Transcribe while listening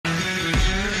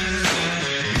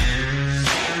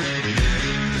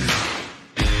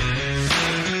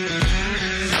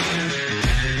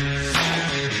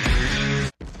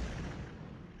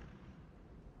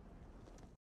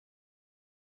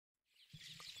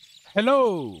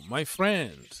Hello, my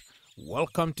friends.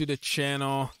 Welcome to the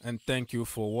channel and thank you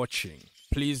for watching.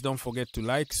 Please don't forget to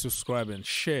like, subscribe, and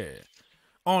share.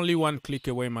 Only one click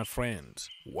away, my friends.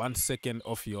 1 second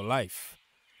of your life.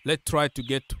 Let's try to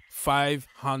get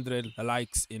 500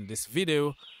 likes in this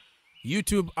video.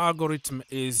 YouTube algorithm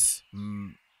is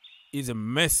a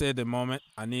mess at the moment.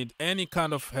 I need any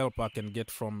kind of help I can get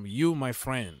from you, my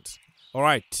friends. All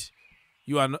right.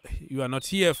 You are not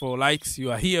here for likes.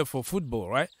 You are here for football,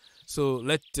 right? So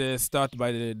let's start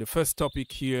by the first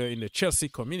topic here in the Chelsea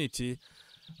community.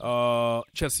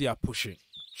 Chelsea are pushing.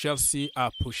 Chelsea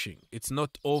are pushing. It's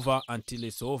not over until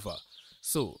it's over.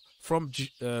 So from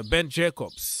Ben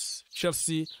Jacobs,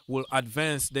 Chelsea will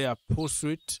advance their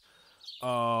pursuit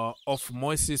of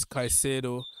Moises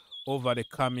Caicedo over the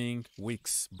coming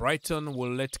weeks. Brighton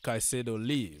will let Caicedo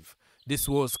leave. This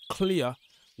was clear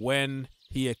when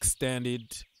he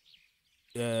extended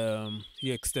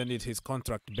his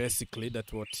contract. Basically,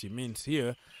 that's what he means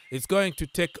here. It's going to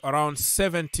take around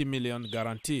 70 million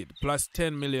guaranteed, plus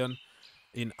 10 million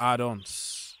in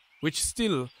add-ons, which is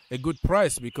still a good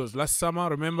price because last summer,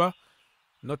 remember,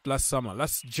 not last summer,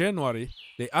 last January,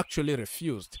 they actually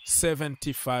refused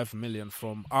 75 million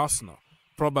from Arsenal.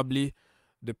 Probably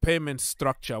the payment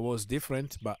structure was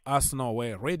different, but Arsenal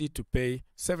were ready to pay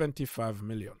 75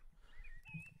 million.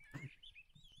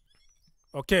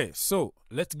 Okay, so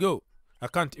let's go. I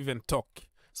can't even talk.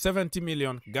 70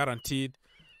 million guaranteed,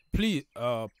 please,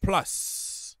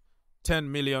 plus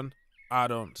 10 million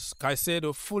add-ons.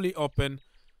 Caicedo fully open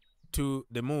to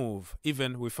the move,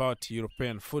 even without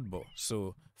European football.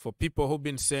 So for people who've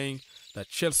been saying that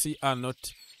Chelsea are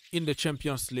not in the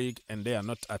Champions League and they are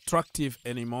not attractive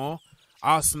anymore,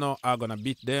 Arsenal are going to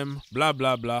beat them, blah,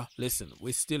 blah, blah. Listen,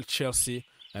 we're still Chelsea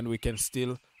and we can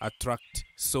still attract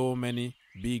so many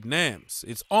big names.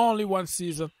 It's only one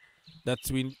season that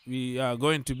we are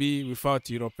going to be without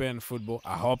European football.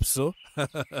 I hope so.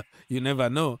 You never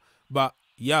know. But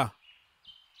yeah,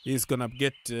 he's going to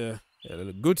get a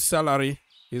good salary.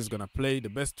 He's going to play the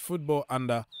best football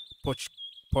under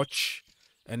Poch.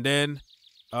 And then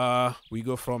we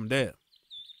go from there.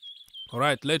 All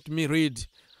right, let me read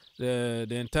the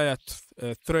entire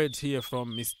thread here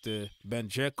from Mr. Ben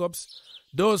Jacobs.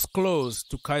 Those close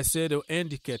to Caicedo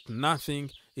indicate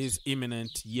nothing is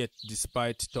imminent yet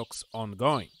despite talks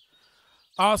ongoing.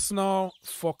 Arsenal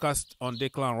focused on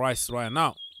Declan Rice right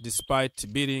now despite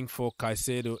bidding for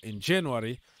Caicedo in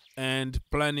January and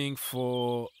planning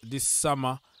for this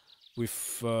summer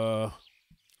with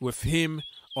him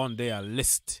on their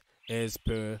list as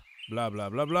per blah, blah,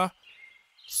 blah, blah.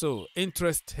 So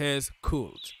interest has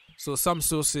cooled. So some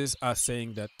sources are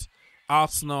saying that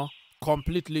Arsenal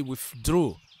completely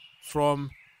withdrew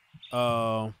from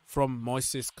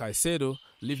Moises Caicedo,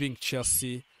 leaving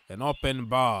Chelsea an open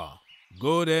bar.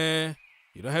 Go there,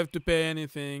 you don't have to pay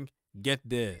anything, get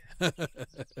there.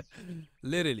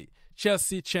 Literally,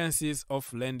 Chelsea chances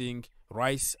of landing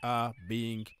Rice are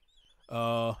being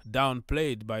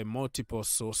downplayed by multiple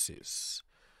sources.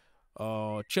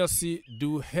 Chelsea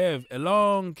do have a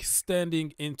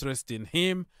long-standing interest in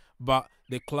him, but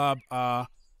the club are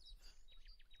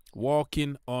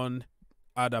working on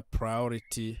other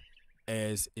priority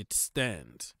as it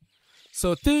stands.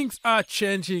 So things are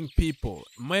changing, people.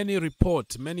 Many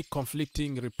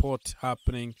conflicting reports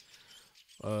happening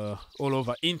all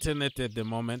over internet at the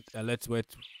moment. And let's wait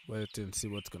and see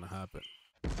what's going to happen.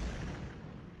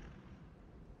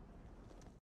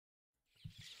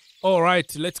 All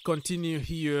right, let's continue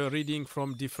here reading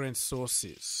from different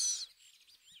sources.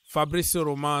 Fabrizio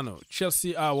Romano,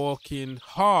 Chelsea are working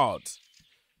hard.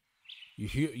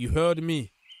 You heard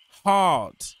me,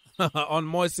 hard on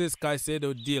Moises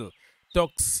Caicedo deal.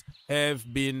 Talks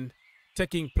have been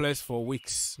taking place for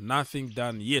weeks. Nothing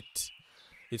done yet.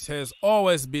 It has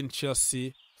always been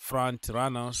Chelsea front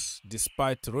runners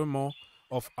despite rumor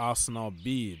of Arsenal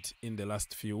bid in the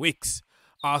last few weeks.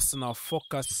 Arsenal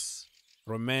focus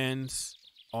remains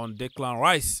on Declan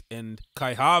Rice and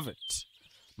Kai Havertz.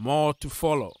 More to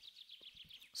follow.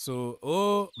 So,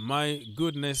 oh my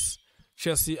goodness,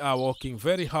 Chelsea are working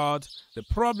very hard. The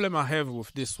problem I have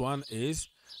with this one is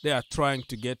they are trying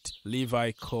to get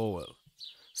Levi Colwill.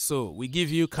 So we give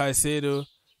you Caicedo,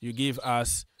 you give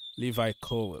us Levi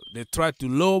Colwill. They try to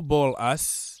lowball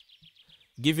us,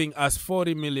 giving us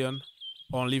 40 million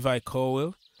on Levi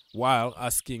Colwill while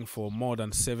asking for more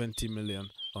than 70 million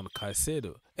on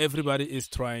Caicedo. Everybody is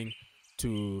trying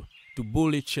to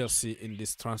bully Chelsea in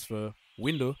this transfer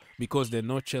window because they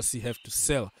know Chelsea have to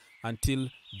sell until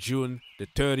June the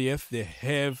 30th. They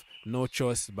have no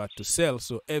choice but to sell.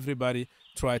 So everybody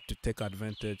tried to take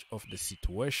advantage of the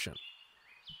situation.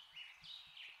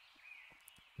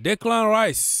 Declan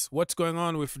Rice. What's going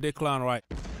on with Declan Rice?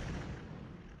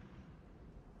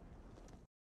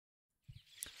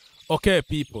 Okay,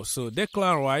 people. So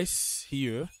Declan Rice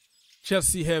here.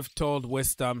 Chelsea have told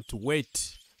West Ham to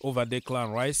wait over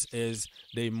Declan Rice as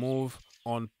they move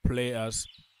on players.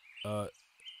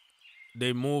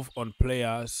 They move on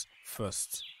players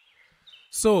first.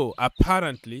 So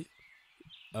apparently,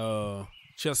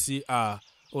 Chelsea are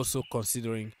also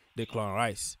considering Declan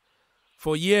Rice.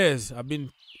 For years, I've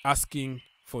been asking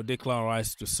for Declan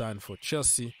Rice to sign for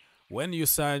Chelsea. When you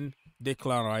sign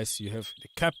Declan Rice, you have the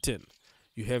captain,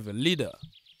 you have a leader,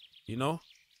 you know,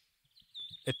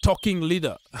 a talking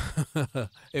leader,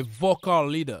 a vocal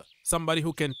leader, somebody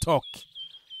who can talk,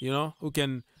 you know, who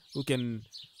can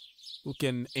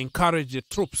encourage the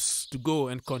troops to go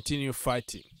and continue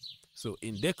fighting. So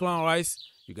in Declan Rice,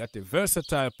 you got a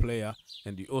versatile player,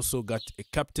 and you also got a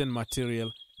captain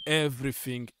material,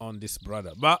 everything on this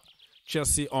brother. But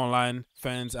Chelsea online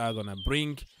fans are gonna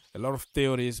bring a lot of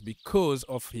theories because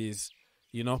of his,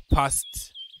 you know,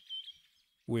 past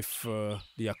with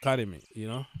the academy, you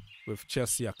know, with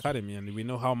Chelsea Academy, and we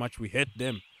know how much we hate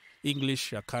them,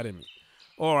 English Academy.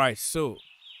 All right, so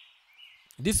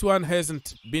this one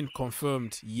hasn't been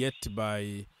confirmed yet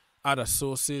by other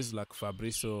sources like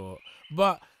Fabrizio,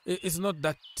 but it's not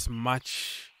that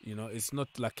much, you know, it's not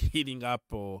like heating up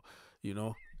or, you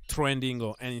know, trending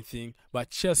or anything, but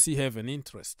Chelsea have an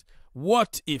interest.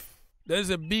 What if? There's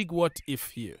a big what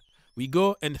if here. We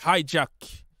go and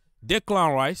hijack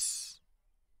Declan Rice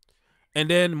and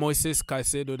then Moises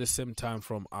Caicedo the same time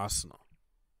from Arsenal.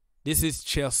 This is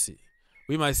Chelsea.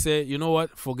 We might say, you know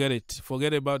what, forget it.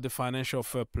 Forget about the financial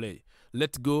fair play.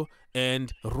 Let's go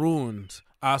and ruin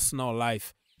Arsenal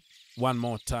life one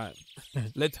more time.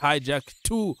 Let's hijack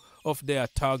two of their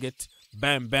target.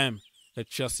 Bam, bam, at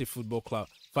Chelsea Football Club.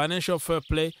 Financial fair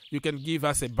play, you can give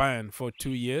us a ban for 2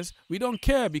 years. We don't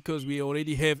care because we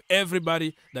already have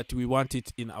everybody that we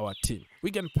wanted in our team.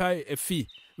 We can pay a fee.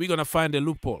 We're going to find a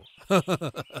loophole.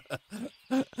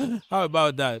 How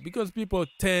about that? Because people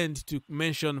tend to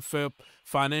mention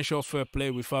financial fair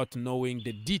play without knowing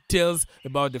the details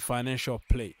about the financial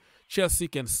play. Chelsea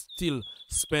can still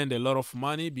spend a lot of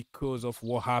money because of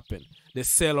what happened. They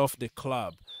sell off the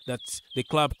club. That the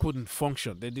club couldn't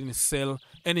function. They didn't sell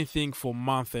anything for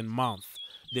month and month.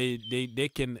 They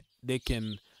can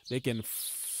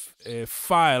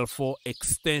file for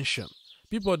extension.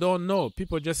 People don't know.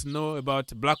 People just know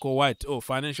about black or white. Oh,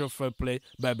 financial fair play.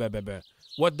 Blah, blah, blah, blah.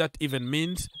 What that even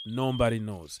means, nobody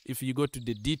knows. If you go to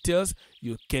the details,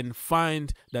 you can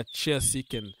find that Chelsea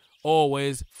can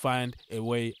always find a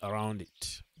way around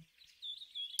it.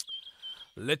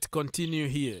 Let's continue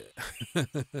here.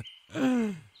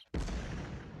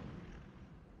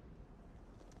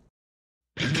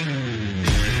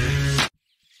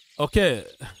 Okay,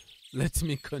 let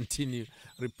me continue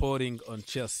reporting on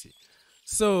Chelsea.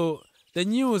 So the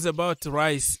news about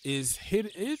Rice is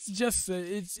it's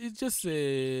just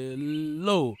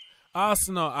low.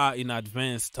 Arsenal are in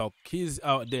advanced talk. He's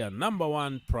out there, number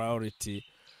one priority.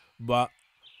 But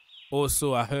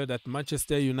also I heard that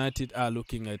Manchester United are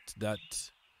looking at that.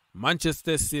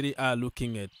 Manchester City are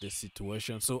looking at the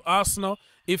situation. So Arsenal,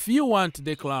 if you want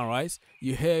Declan Rice,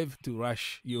 you have to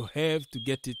rush. You have to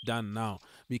get it done now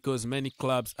because many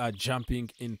clubs are jumping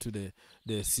into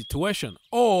the situation.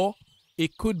 Or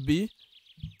it could be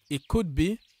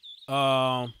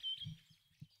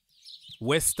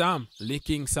West Ham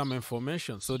leaking some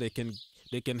information so they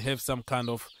can have some kind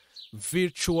of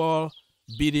virtual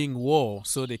bidding war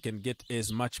so they can get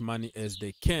as much money as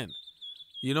they can.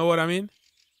 You know what I mean?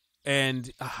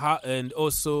 And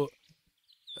also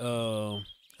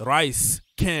Rice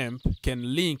camp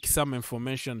can link some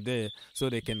information there so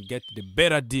they can get the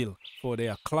better deal for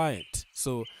their client.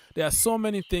 So there are so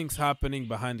many things happening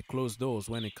behind closed doors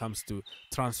when it comes to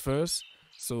transfers.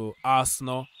 So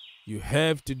Arsenal, you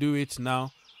have to do it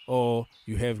now or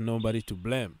you have nobody to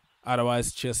blame.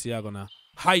 Otherwise, Chelsea are going to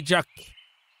hijack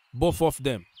both of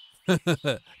them.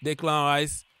 Declan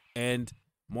Rice and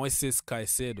Moises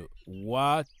Caicedo.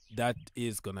 What that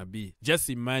is going to be. Just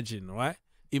imagine, right?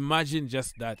 Imagine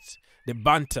just that. The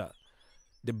banter,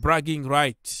 the bragging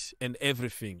right and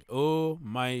everything. Oh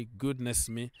my goodness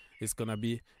me. It's going to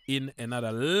be in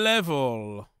another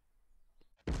level.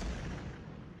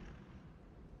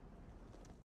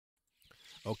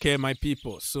 Okay, my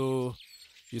people. So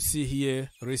you see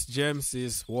here, Reece James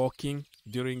is walking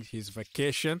during his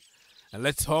vacation. And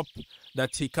let's hope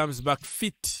that he comes back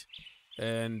fit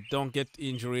and don't get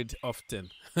injured often.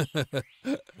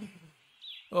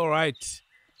 All right.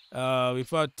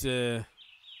 Without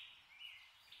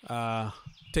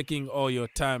taking all your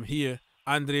time here,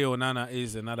 Andre Onana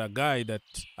is another guy that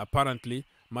apparently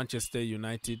Manchester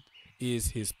United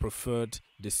is his preferred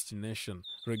destination,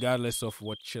 regardless of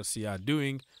what Chelsea are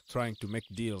doing, trying to make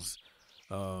deals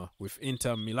with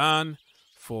Inter Milan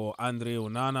for Andre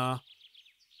Onana,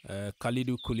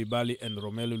 Kalidou Koulibaly and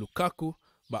Romelu Lukaku.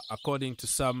 But according to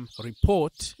some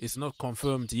report, it's not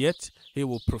confirmed yet, he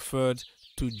will prefer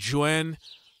to join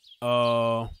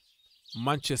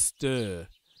Manchester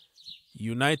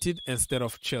United instead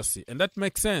of Chelsea. And that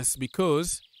makes sense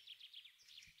because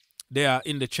they are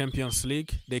in the Champions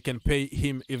League. They can pay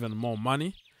him even more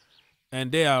money.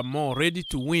 And they are more ready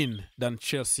to win than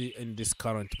Chelsea in this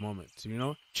current moment. You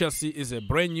know, Chelsea is a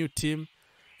brand new team,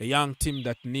 a young team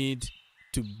that need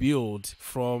to build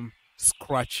from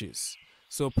scratches.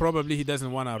 So probably he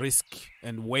doesn't want to risk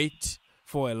and wait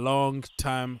for a long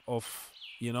time of,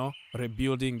 you know,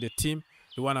 rebuilding the team.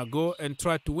 He want to go and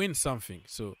try to win something.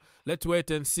 So let's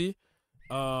wait and see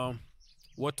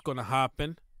what's going to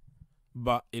happen.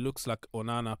 But it looks like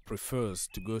Onana prefers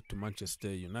to go to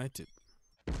Manchester United.